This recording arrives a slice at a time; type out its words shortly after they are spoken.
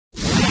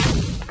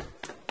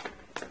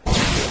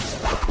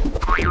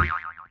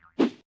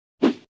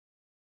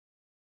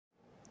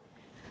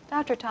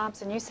Dr.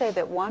 Thompson, you say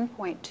that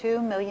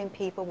 1.2 million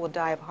people will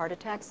die of heart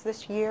attacks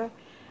this year,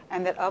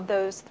 and that of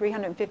those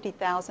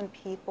 350,000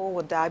 people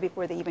will die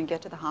before they even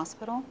get to the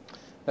hospital?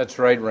 That's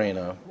right,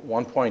 Raina.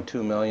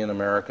 1.2 million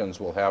Americans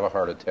will have a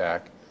heart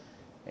attack,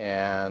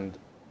 and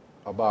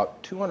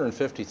about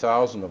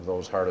 250,000 of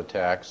those heart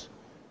attacks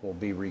will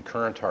be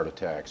recurrent heart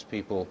attacks,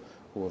 people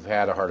who have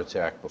had a heart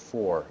attack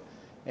before.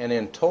 And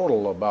in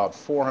total, about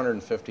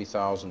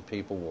 450,000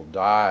 people will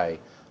die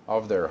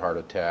of their heart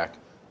attack.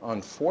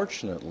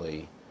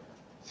 Unfortunately,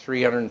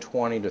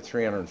 320 to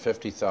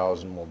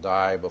 350,000 will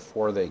die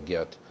before they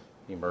get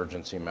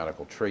emergency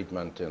medical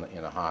treatment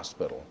in a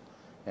hospital,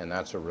 and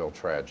that's a real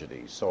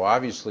tragedy. So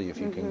obviously, if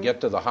you can get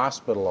to the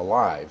hospital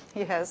alive,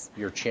 Yes.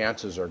 your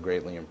chances are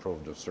greatly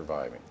improved of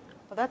surviving.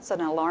 Well, that's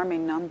an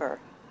alarming number.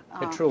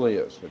 It truly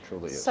is. It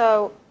truly is.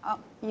 So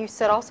you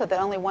said also that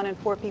only 1 in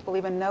 4 people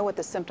even know what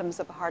the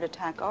symptoms of a heart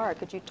attack are.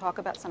 Could you talk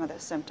about some of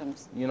those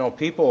symptoms? You know,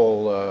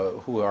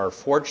 people who are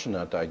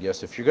fortunate, I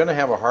guess, if you're going to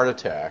have a heart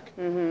attack,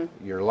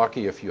 you're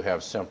lucky if you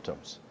have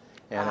symptoms.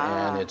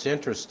 And it's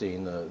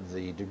interesting,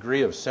 the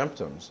degree of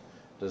symptoms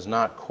does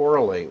not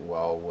correlate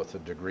well with the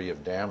degree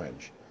of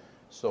damage.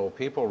 So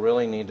people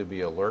really need to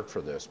be alert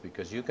for this,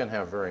 because you can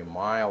have very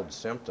mild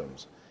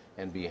symptoms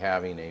and be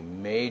having a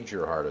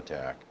major heart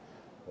attack,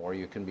 or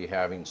you can be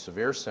having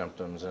severe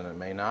symptoms and it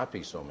may not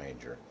be so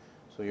major.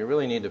 So you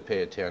really need to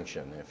pay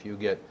attention. If you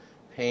get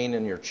pain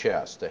in your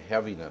chest, a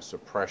heaviness, a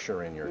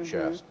pressure in your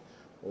chest,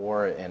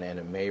 and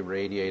it may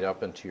radiate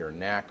up into your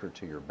neck or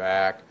to your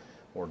back,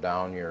 or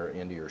down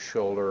into your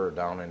shoulder, or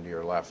down into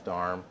your left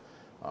arm.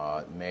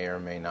 It may or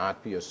may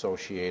not be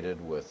associated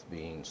with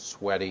being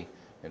sweaty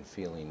and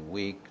feeling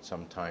weak,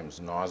 sometimes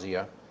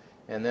nausea.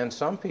 And then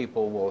some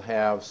people will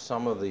have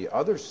some of the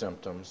other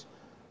symptoms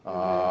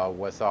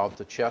without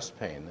the chest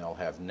pain. They'll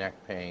have neck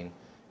pain,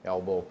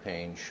 elbow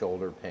pain,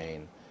 shoulder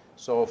pain.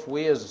 So if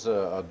we as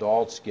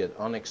adults get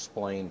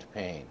unexplained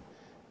pain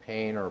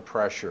or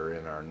pressure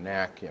in our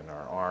neck, in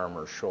our arm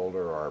or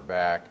shoulder or our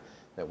back,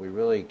 that we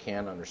really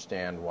can't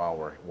understand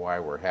why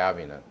we're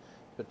having it,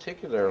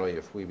 particularly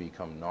if we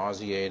become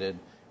nauseated,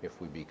 if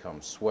we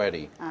become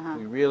sweaty,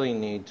 we really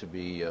need to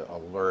be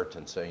alert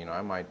and say, you know,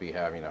 I might be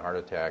having a heart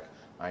attack,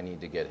 I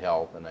need to get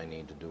help, and I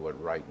need to do it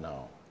right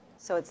now.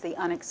 So it's the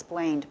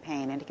unexplained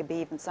pain, and it could be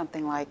even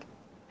something like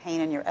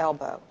pain in your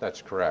elbow.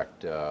 That's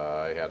correct.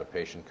 I had a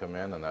patient come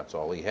in, and that's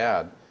all he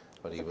had,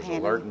 but he was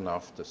alert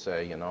enough to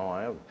say, you know,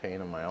 I have pain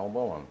in my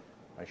elbow, and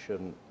I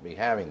shouldn't be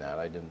having that.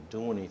 I didn't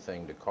do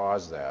anything to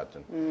cause that,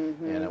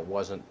 and it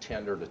wasn't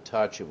tender to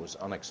touch. It was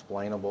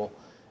unexplainable,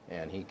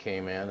 and he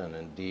came in, and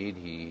indeed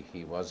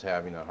he was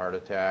having a heart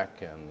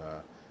attack, and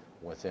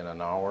within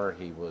an hour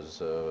he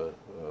was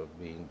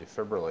being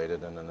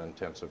defibrillated in an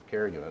intensive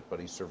care unit, but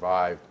he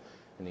survived,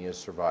 and he has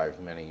survived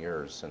many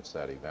years since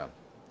that event.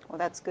 Well,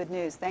 that's good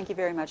news. Thank you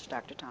very much,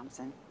 Dr.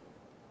 Thompson.